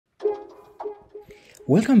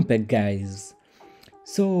Welcome back, guys.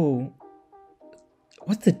 So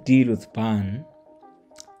what's the deal with ban?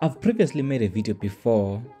 I've previously made a video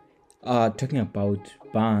before talking about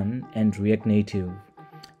ban and React Native,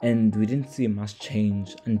 and we didn't see much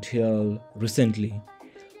change until recently.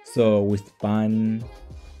 So with ban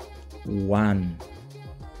 1,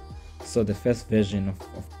 so the first version of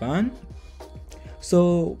ban.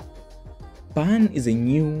 So ban is a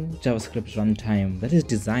new JavaScript runtime that is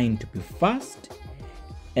designed to be fast,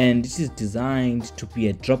 and it is designed to be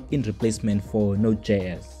a drop-in replacement for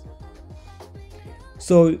Node.js.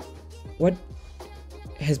 So what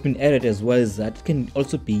has been added as well is that it can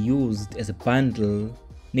also be used as a bundle,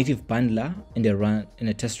 native bundler in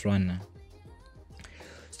a test runner.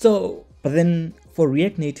 So, but then for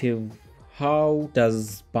React Native, how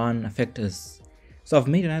does ban affect us? So I've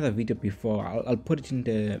made another video before. I'll put it in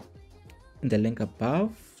the link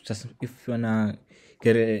above, just if you wanna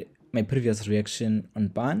get my previous reaction on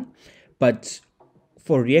ban. But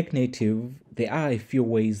for React Native, there are a few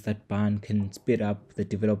ways that ban can speed up the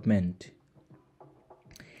development.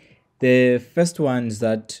 The first one is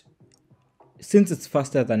that since it's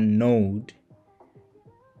faster than Node,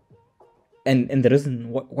 and the reason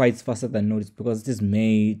why it's faster than Node is because it is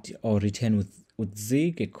made or written with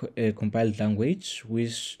Zig, a compiled language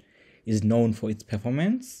which is known for its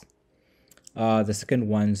performance. The second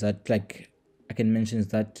one is that, like I can mention, is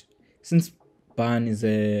that since ban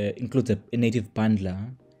includes a native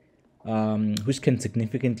bundler, which can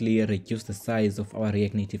significantly reduce the size of our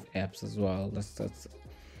React Native apps as well.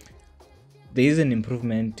 There is an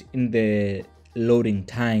improvement in the loading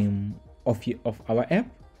time of our app,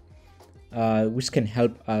 which can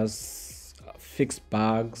help us fix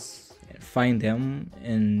bugs, find them,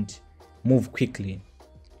 and move quickly.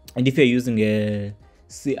 And if you're using a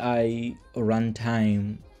CI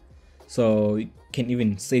runtime, so it can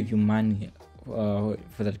even save you money for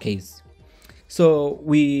that case. So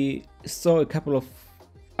we saw a couple of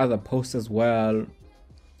other posts as well,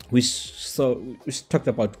 which talked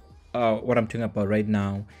about what I'm talking about right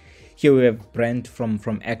now. Here we have Brent from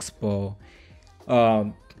Expo.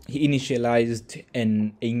 He initialized a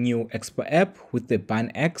new Expo app with the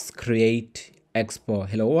ban X create Expo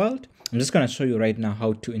hello world. I'm just gonna show you right now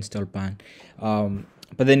how to install ban.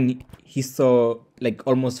 But then he saw like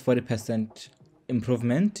almost 40%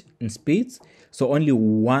 improvement in speeds. So only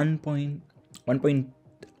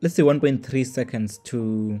 1.3 seconds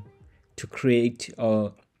to create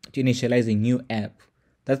or to initialize a new app.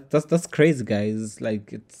 That's crazy, guys.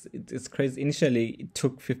 Like it's crazy. Initially it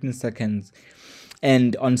took 15 seconds,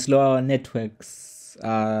 and on slower networks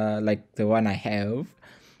like the one I have,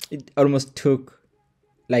 it almost took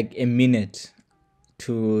like a minute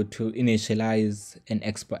to initialize an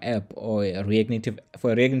Expo app, or a React Native.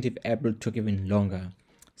 For a React Native app, it took even longer.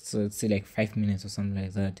 So it's like 5 minutes or something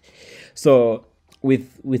like that. So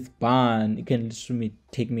with ban, it can literally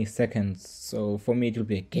take me seconds. So for me, it will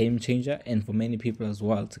be a game changer, and for many people as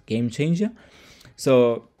well, it's a game changer.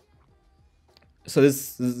 So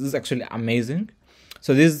this is actually amazing.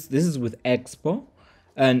 So this is with Expo,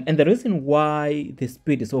 and the reason why the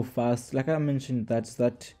speed is so fast, like I mentioned, that's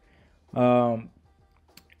that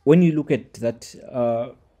when you look at that,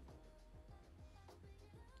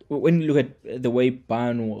 when you look at the way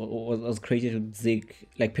ban was created with Zig,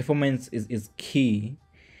 like performance is key,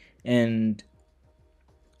 and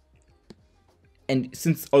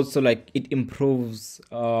since also like it improves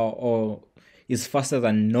or is faster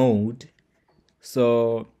than Node,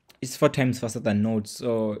 so it's 4 times faster than Node,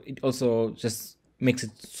 so it also just makes it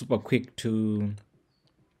super quick to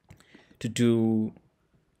do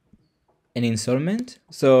an installment.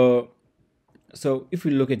 So if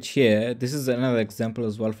we look at here, this is another example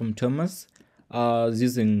as well from Thomas,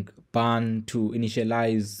 using ban to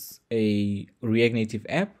initialize a React Native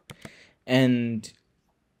app, and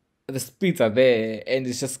the speeds are there, and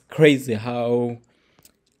it's just crazy how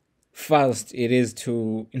fast it is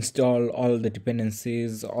to install all the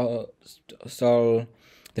dependencies, or install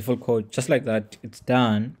the full code. Just like that, it's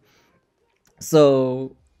done.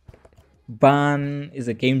 So ban is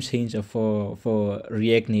a game changer for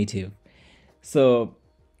React Native. So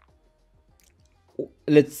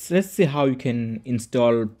let's see how you can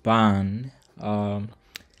install ban.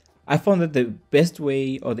 I found that the best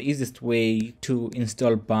way or the easiest way to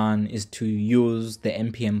install ban is to use the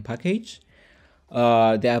npm package. There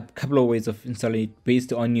are a couple of ways of installing it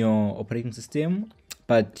based on your operating system,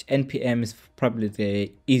 but npm is probably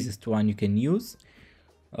the easiest one you can use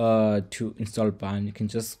to install ban. You can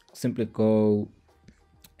just simply you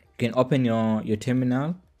can open your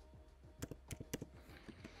terminal,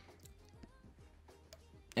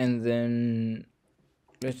 and then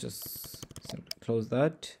let's just simply close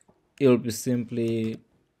that. It will be simply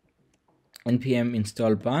npm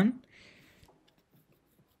install ban.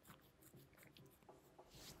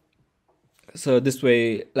 So this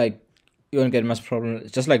way, like, you won't get much problem,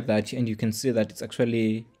 just like that, and you can see that it's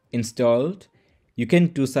actually installed. You can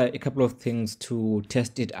do a couple of things to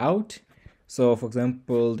test it out. So for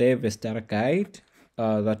example, they have a starter guide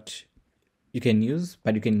that you can use,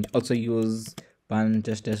 but you can also use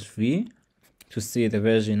ban-v to see the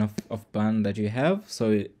version of ban that you have.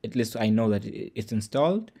 So at least I know that it's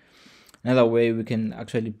installed. Another way we can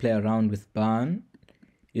actually play around with ban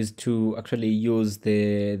is to actually use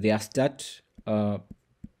their stat. They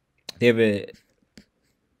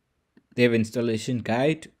have installation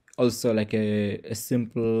guide, also like a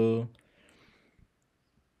simple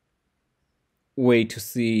way to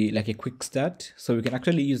see like a quick start. So we can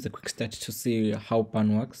actually use the quick start to see how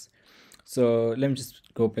ban works. So let me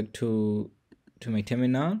just go back to my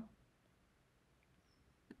terminal.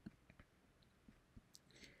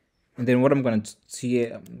 And then what I'm gonna see,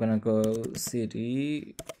 I'm gonna go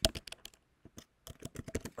cd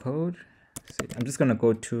code. I'm just gonna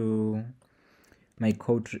go to my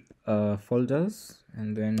code folders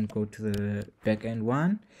and then go to the backend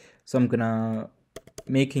one. So I'm gonna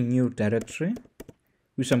make a new directory,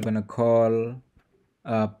 which I'm gonna call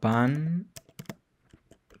ban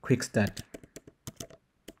quick start.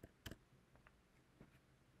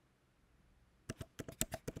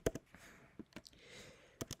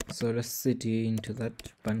 So let's cd into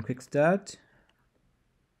that ban quick start.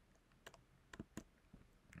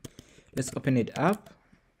 Let's open it up.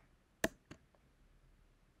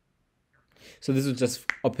 So this will just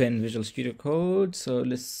open Visual Studio Code. So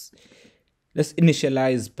let's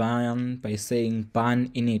initialize ban by saying ban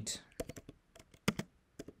init.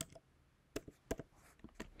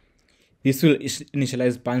 This will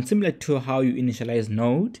initialize ban similar to how you initialize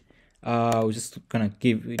Node. We're just gonna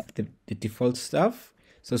give it the default stuff.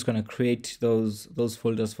 So it's gonna create those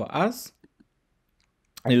folders for us.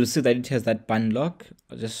 And you'll see that it has that ban lock.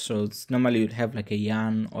 It just shows normally you'd have like a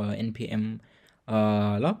yarn or npm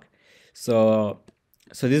lock. So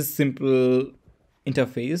this simple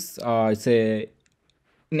interface, it's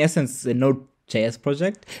in essence a Node.js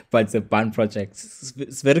project, but it's a ban project.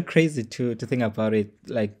 It's very crazy to think about it.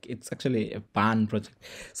 Like, it's actually a ban project.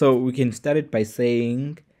 So we can start it by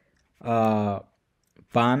saying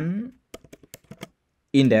ban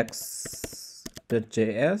index.js.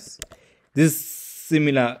 This is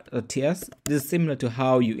similar TS. This is similar to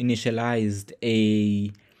how you initialized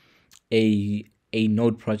a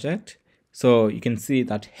Node project. So you can see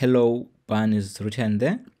that hello ban is written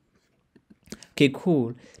there. Okay,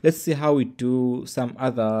 cool. Let's see how we do some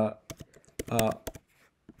other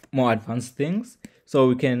more advanced things. So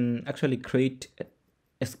we can actually create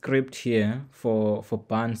a script here for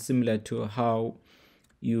ban, similar to how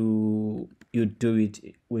you do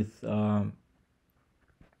it with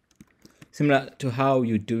similar to how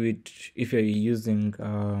you do it if you're using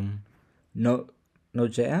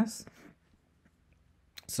Node.js.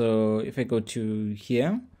 So if I go to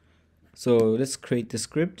here, so let's create the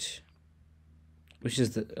script, which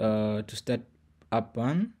is the, to start up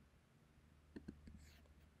ban.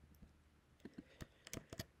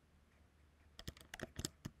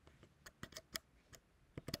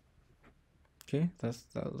 Okay,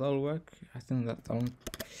 that'll work. I think that won't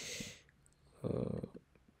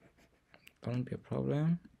be a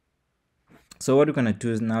problem. So what we're gonna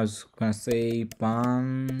do is now is gonna say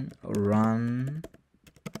ban run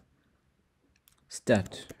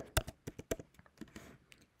start.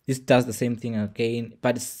 This does the same thing again,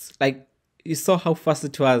 but it's like, you saw how fast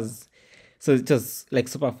it was. So it was like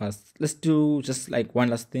super fast. Let's do just like one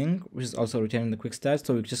last thing, which is also returning the quick start.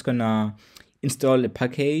 So we're just gonna install a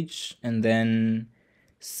package and then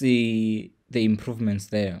see the improvements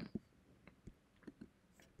there.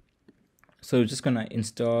 So we're just gonna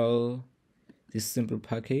install this simple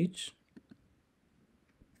package.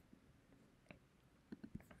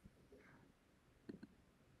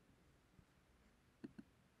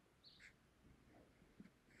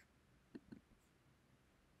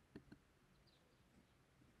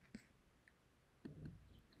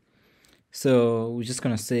 So we're just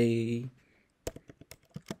gonna say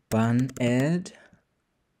ban add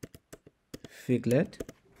figlet.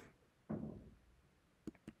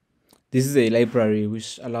 This is a library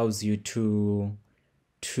which allows you to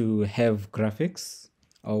have graphics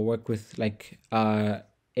or work with like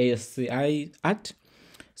ASCII art.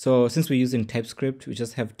 So since we're using TypeScript, we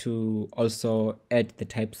just have to also add the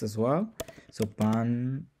types as well. So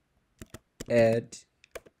ban add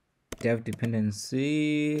dev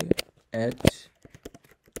dependency add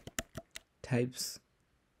types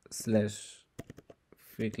slash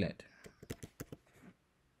Twiglet.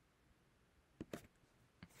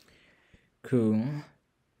 Cool.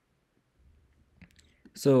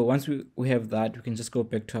 So once we have that, we can just go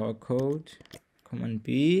back to our code, Command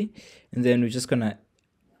B, and then we're just gonna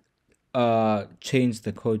change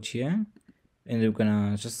the code here, and we're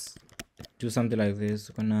gonna just do something like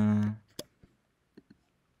this.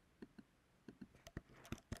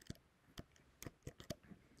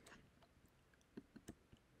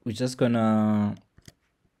 We're just gonna,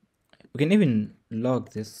 we can even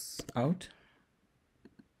log this out.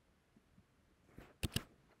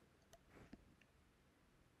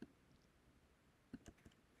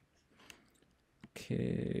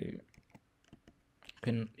 Okay,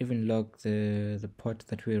 can even log the port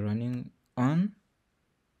that we're running on.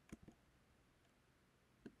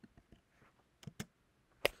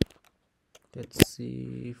 Let's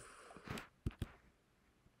see if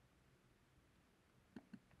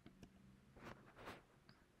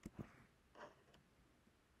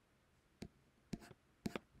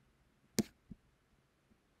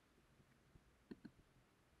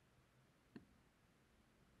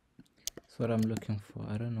that's what I'm looking for.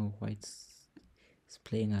 I don't know why it's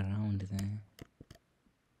playing around there.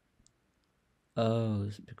 Oh,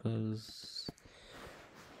 it's because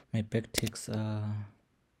my backticks are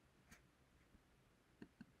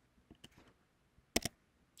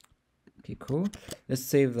okay. Cool. Let's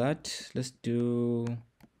save that. Let's do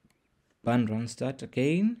ban run start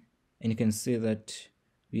again, and you can see that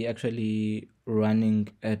we actually running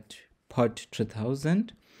at port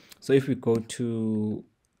 3000. So if we go to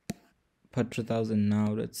port 3000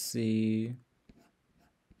 now, let's see,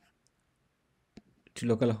 to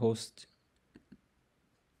localhost,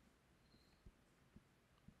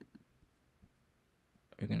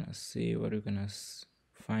 we're gonna see what we're gonna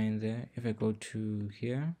find there. If I go to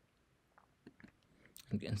here,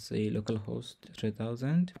 you can say localhost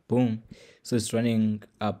 3000, boom. So it's running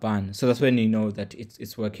a ban. So that's when you know that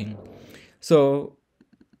it's working. So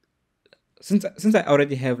since I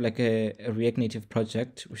already have like a React Native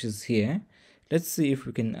project, which is here, let's see if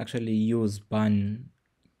we can actually use ban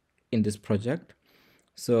in this project.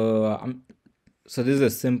 So so this is a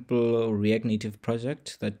simple React Native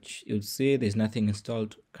project that you'll see there's nothing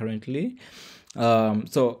installed currently.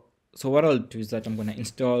 So what I'll do is that I'm gonna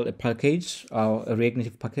install a package, a React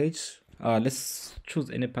Native package. Let's choose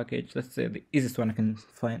any package. Let's say the easiest one I can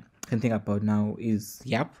think about now is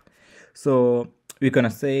Yap. So we're gonna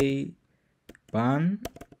say ban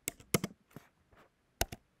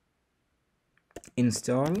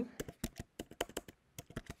install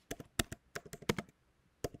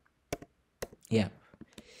Yap.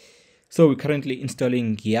 So we're currently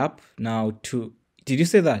installing Yap now. To did you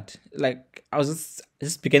say that? Like I was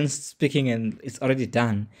just began speaking and it's already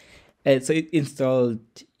done. So it installed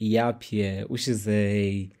Yap here, which is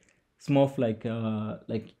it's more of like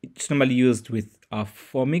it's normally used with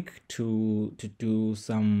Formic to do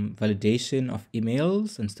some validation of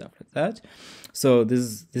emails and stuff like that. So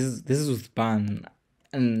this is with ban,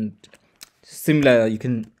 and similar you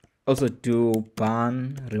can also do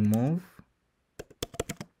ban remove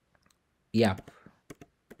Yap,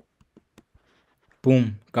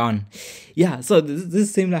 boom, gone. Yeah, so this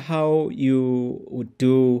is similar how you would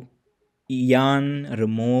do yarn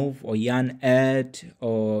remove or yarn add,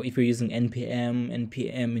 or if you're using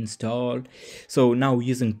npm install. So now we're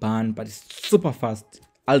using ban, but it's super fast,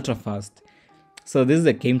 ultra fast. So this is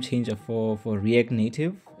a game changer for React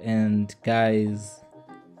Native. And guys,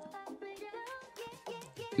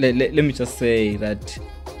 let me just say that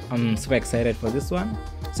I'm super excited for this one.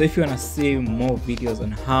 So if you want to see more videos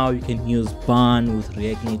on how you can use ban with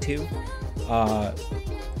React Native,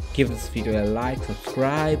 give this video a like,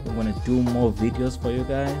 subscribe. I'm gonna do more videos for you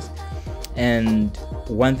guys. And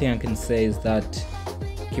one thing I can say is that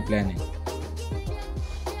keep learning.